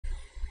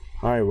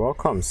Hi,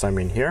 welcome,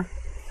 Simon here,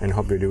 and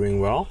hope you're doing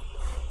well.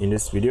 In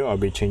this video, I'll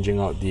be changing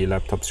out the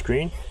laptop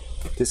screen.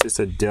 This is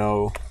a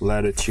Dell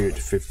Latitude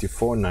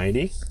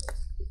 5490.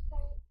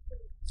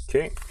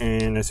 Okay,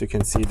 and as you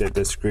can see that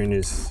the screen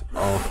is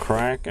all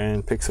cracked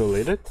and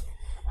pixelated.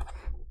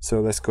 So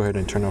let's go ahead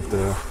and turn off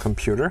the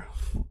computer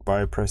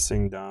by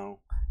pressing down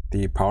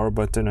the power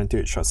button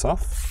until it shuts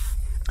off.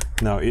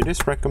 Now, it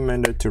is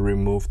recommended to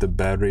remove the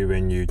battery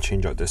when you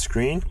change out the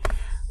screen.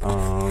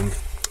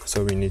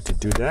 So we need to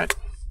do that.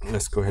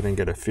 Let's go ahead and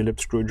get a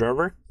Phillips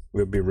screwdriver.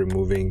 We'll be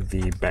removing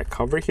the back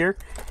cover here.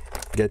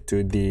 Get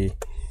to the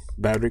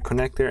battery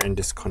connector and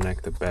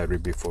disconnect the battery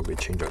before we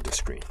change out the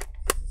screen.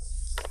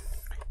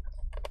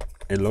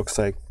 It looks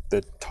like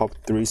the top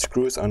 3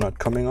 screws are not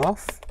coming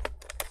off.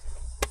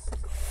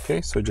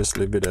 Okay, so just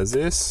leave it as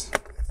is.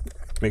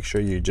 Make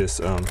sure you just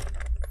oh,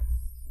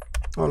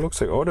 it looks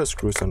like all the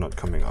screws are not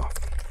coming off.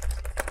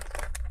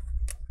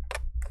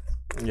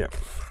 Yep.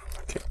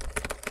 Okay.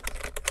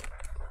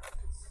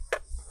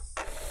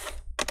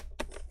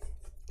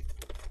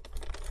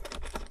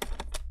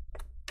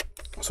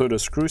 So the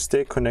screws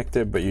stay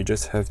connected, but you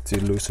just have to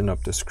loosen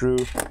up the screw.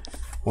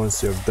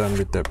 Once you're done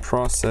with that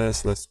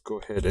process, let's go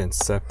ahead and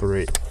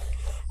separate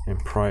and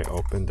pry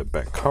open the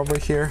back cover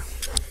here.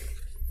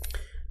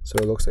 So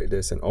it looks like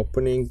there's an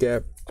opening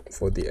gap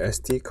for the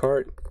SD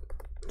card.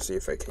 Let's see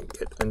if I can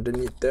get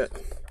underneath that.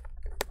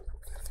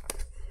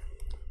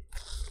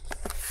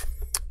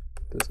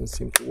 Doesn't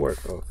seem to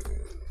work. Okay,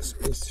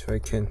 let's see if I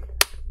can.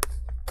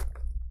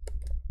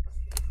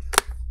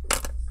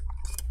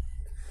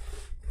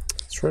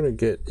 Let's try to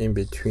get in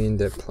between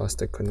that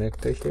plastic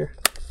connector here.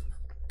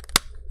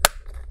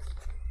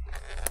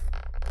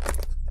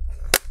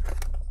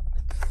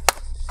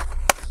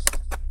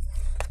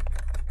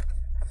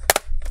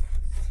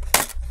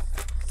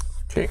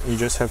 Okay, you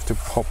just have to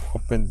pop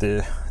open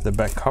the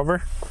back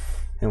cover,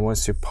 and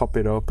once you pop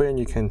it open,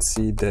 you can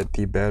see that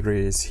the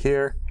battery is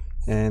here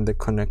and the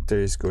connector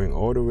is going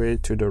all the way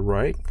to the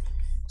right.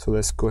 So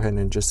let's go ahead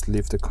and just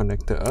leave the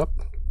connector up,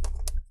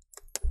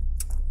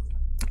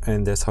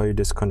 and that's how you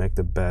disconnect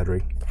the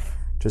battery.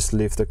 Just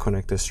leave the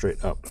connector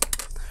straight up.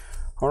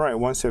 Alright,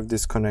 once you have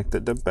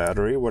disconnected the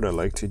battery, what I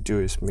like to do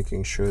is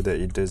making sure that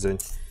it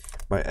doesn't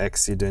by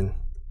accident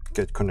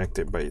get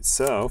connected by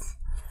itself.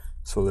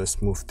 So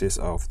let's move this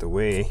out of the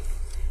way.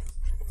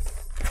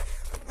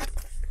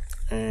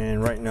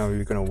 And right now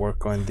we're gonna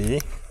work on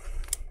the,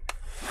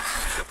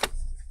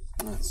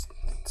 let's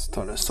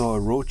start. I saw a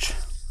roach,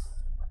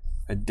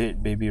 a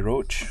dead baby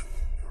roach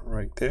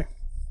right there.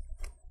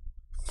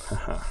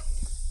 Haha.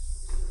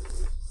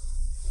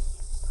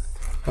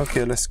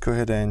 Okay, let's go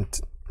ahead and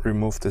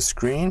remove the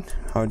screen.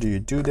 How do you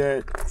do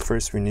that?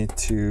 First we need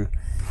to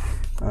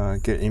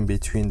get in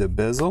between the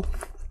bezel.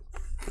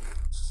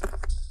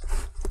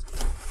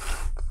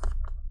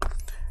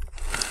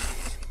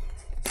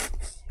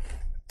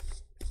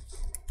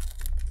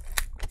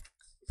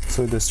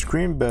 So the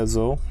screen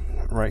bezel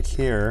right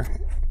here,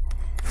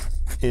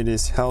 it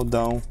is held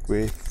down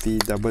with the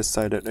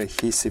double-sided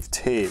adhesive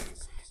tape,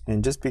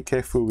 and just be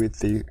careful with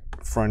the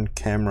front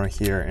camera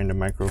here and the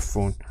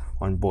microphone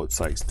on both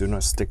sides. Do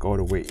not stick all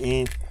the way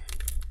in,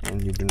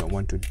 and you do not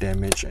want to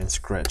damage and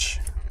scratch.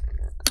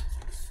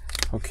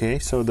 Okay,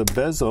 so the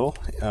bezel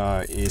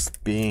is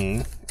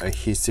being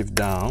adhesive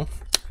down.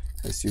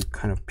 As you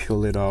kind of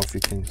peel it off,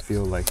 you can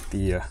feel like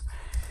the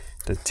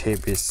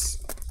tape is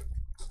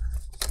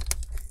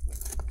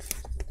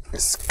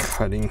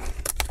cutting,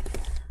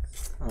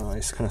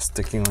 it's kind of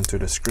sticking onto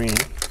the screen.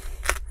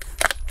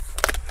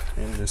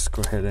 And just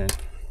go ahead and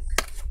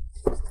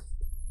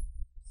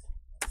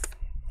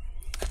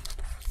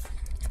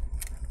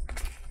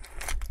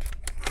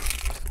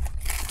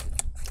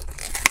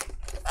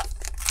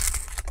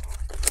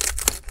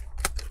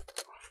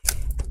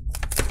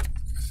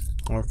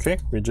okay,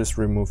 we just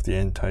remove the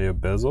entire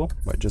bezel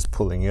by just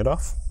pulling it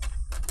off.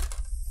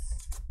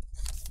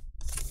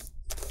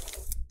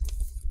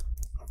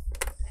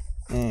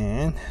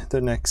 And the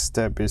next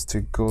step is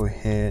to go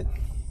ahead.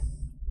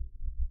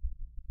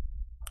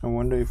 I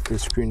wonder if the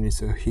screen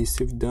is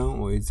adhesive down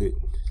or is it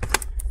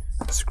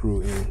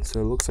screw in.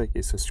 So it looks like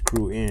it's a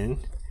screw in.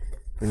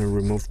 I'm going to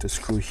remove the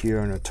screw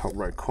here on the top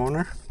right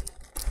corner.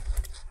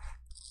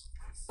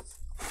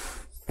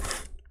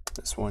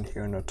 This one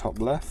here on the top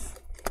left.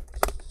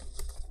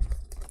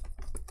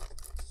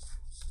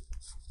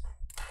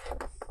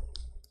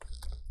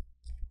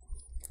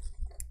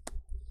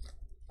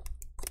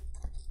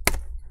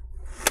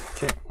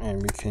 Okay,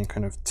 and we can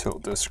kind of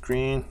tilt the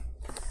screen.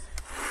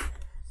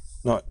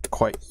 Not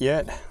quite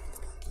yet.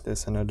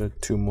 There's another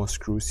 2 more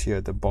screws here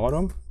at the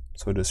bottom.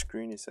 So the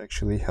screen is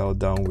actually held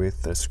down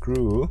with a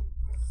screw.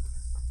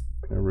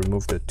 I'm going to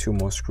remove the 2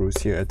 more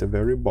screws here at the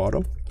very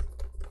bottom.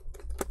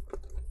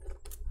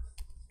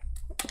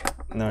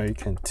 Now you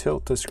can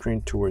tilt the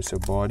screen towards your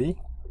body.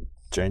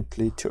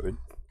 Gently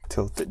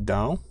tilt it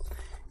down.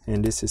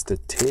 And this is the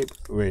tape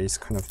where it's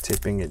kind of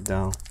taping it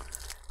down.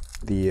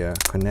 The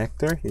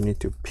connector, you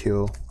need to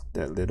peel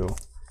that little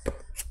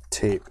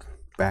tape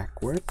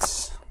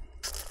backwards.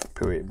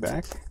 Peel it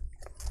back.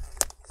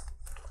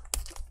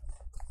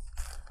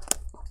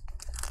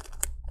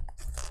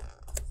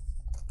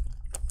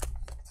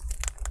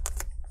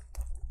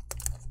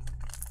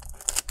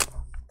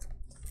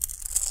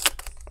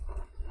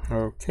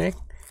 Okay,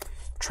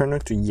 try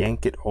not to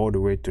yank it all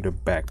the way to the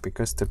back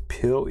because the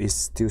peel is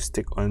still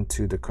stick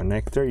onto the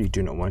connector. You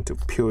do not want to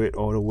peel it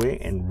all the way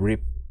and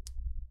rip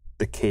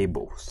the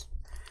cables.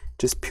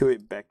 Just peel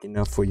it back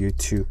enough for you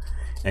to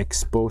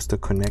expose the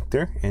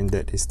connector, and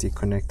that is the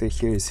connector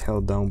here is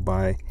held down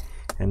by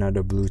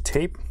another blue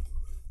tape.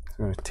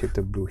 I'm going to tape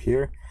the blue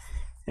here,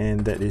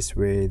 and that is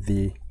where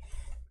the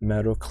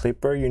metal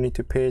clipper you need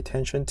to pay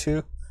attention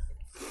to.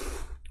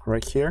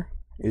 Right here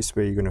is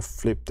where you're going to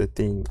flip the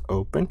thing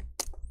open.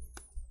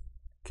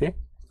 Okay,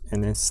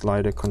 and then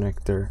slide the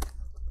connector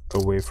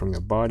away from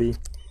your body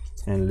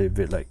and leave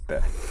it like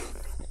that.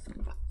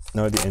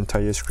 Now the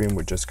entire screen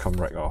would just come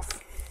right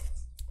off.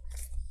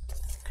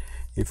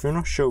 If you're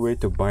not sure where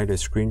to buy the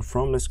screen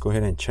from, let's go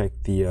ahead and check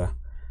the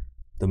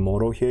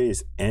model here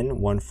is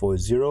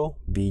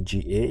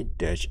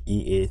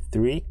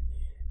N140VGA-EA3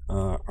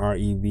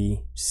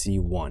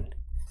 REVC1.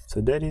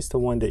 So that is the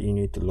one that you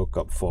need to look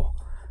up for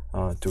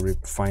to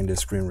find the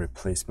screen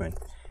replacement.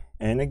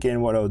 And again,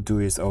 what I'll do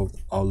is I'll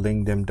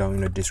link them down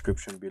in the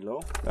description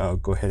below. I'll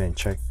go ahead and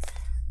check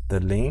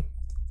the link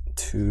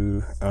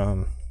to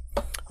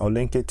I'll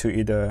link it to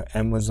either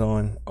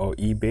Amazon or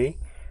eBay,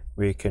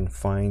 where you can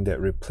find that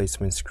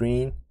replacement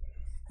screen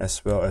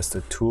as well as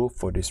the tool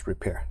for this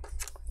repair.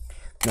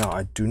 Now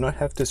I do not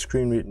have the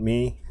screen with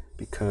me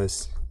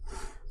because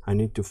I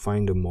need to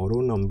find the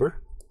model number.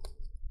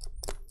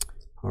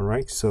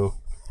 Alright, so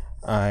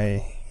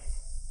I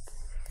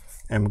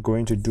am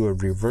going to do a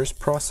reverse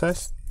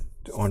process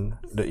on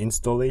the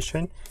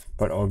installation,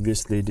 but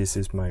obviously this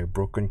is my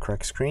broken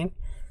crack screen.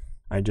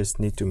 I just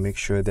need to make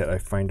sure that I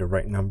find the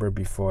right number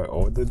before I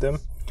order them.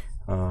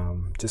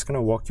 Just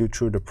gonna walk you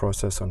through the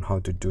process on how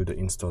to do the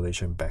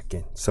installation back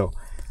in. So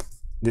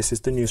this is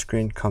the new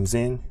screen, comes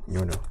in, you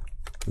want to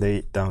lay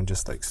it down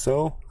just like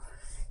so,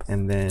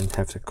 and then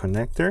have the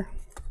connector,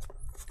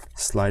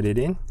 slide it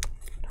in,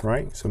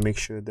 right? So make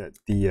sure that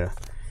the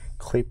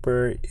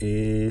clipper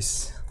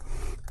is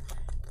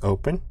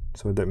open,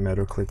 so that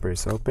metal clipper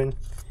is open,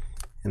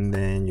 and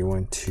then you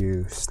want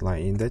to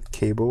slide in that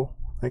cable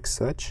like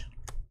such,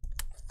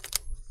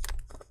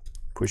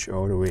 push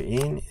all the way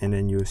in, and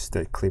then use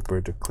that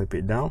clipper to clip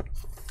it down,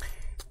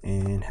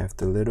 and have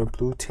the little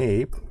blue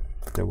tape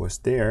that was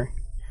there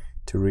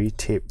to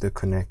re-tape the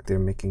connector,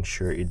 making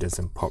sure it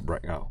doesn't pop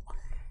right out.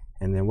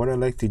 And then what I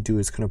like to do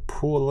is kind of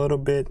pull a little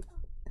bit,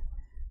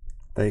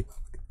 like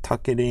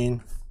tuck it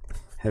in,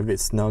 have it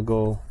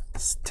snuggle,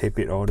 tape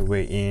it all the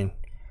way in,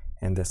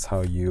 and that's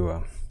how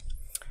you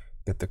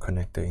get the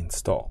connector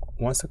installed.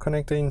 Once the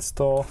connector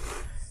installed,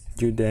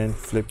 you then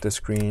flip the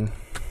screen.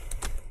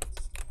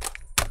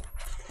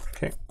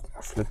 Okay,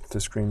 flip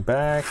the screen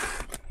back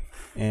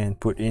and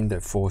put in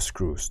the 4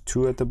 screws,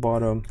 2 at the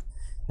bottom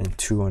and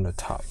 2 on the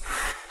top.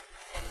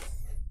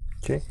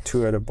 Okay,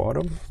 2 at the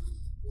bottom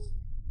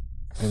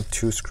and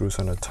 2 screws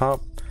on the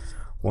top.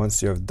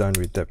 Once you have done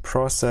with that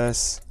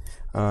process,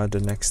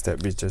 the next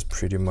step is just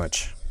pretty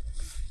much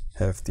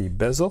have the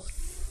bezel.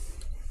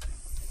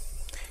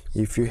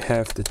 If you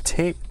have the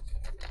tape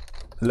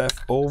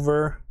left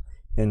over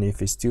and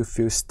if it still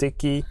feels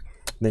sticky,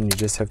 then you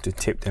just have to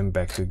tape them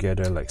back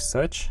together like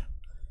such.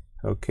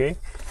 Okay,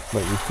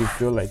 but if you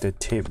feel like the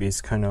tape is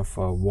kind of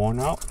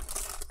worn out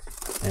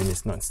and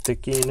it's not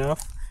sticky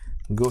enough,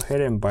 go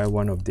ahead and buy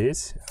one of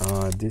these.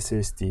 This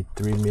is the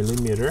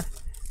 3mm,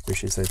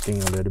 which is I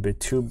think a little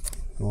bit too,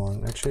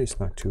 well actually it's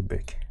not too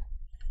big.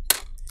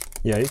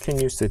 Yeah, you can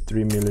use the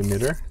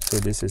 3mm. So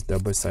this is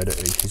double-sided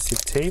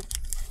adhesive tape,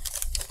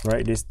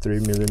 right? This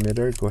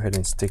 3mm, go ahead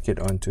and stick it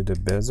onto the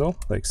bezel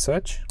like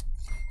such.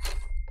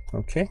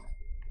 Okay,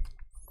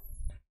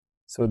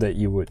 so that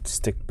you would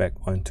stick back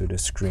onto the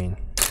screen.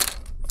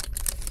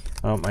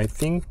 I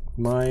think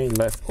my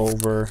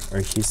leftover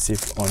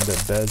adhesive on the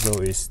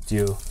bezel is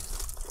still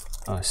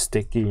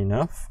sticky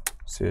enough.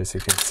 So as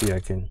you can see, I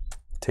can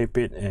tape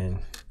it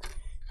and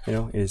you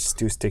know it's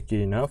still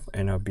sticky enough,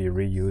 and I'll be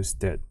reuse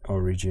that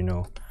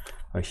original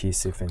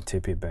adhesive and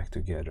tape it back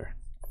together.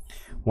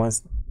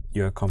 Once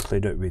you're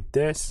completed with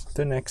this,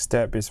 the next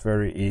step is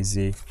very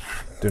easy.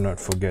 Do not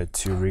forget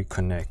to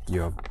reconnect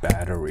your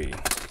battery.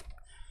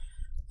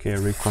 Okay,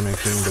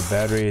 reconnecting the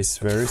battery is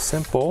very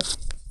simple.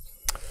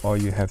 All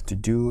you have to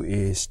do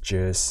is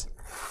just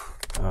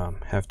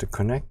have the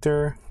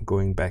connector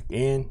going back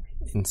in,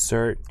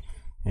 insert,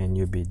 and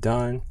you'll be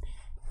done.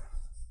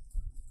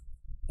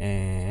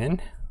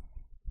 And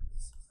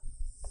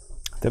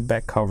the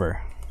back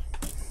cover,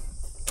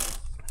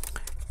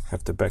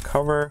 have the back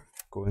cover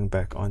going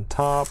back on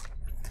top,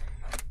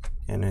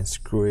 and then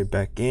screw it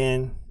back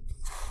in,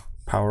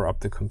 power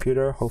up the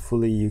computer.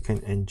 Hopefully you can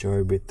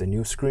enjoy with the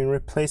new screen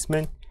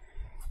replacement.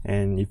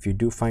 And if you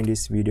do find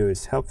this video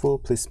is helpful,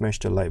 please smash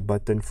the like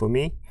button for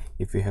me.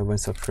 If you haven't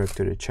subscribed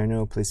to the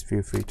channel, please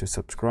feel free to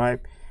subscribe.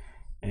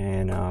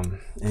 And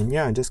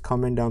yeah, just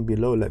comment down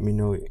below, let me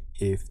know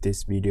if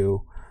this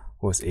video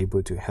was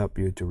able to help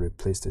you to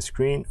replace the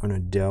screen on a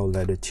Dell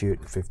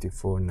Latitude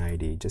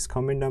 5490. Just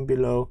comment down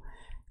below,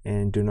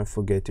 and do not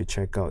forget to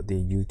check out the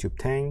YouTube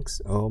thanks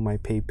or my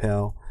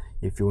PayPal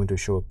if you want to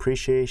show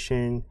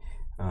appreciation.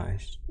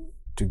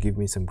 to give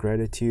me some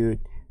gratitude.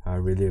 I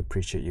really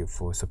appreciate you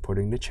for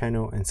supporting the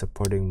channel and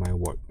supporting my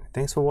work.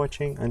 Thanks for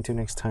watching. Until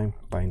next time,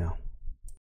 bye now.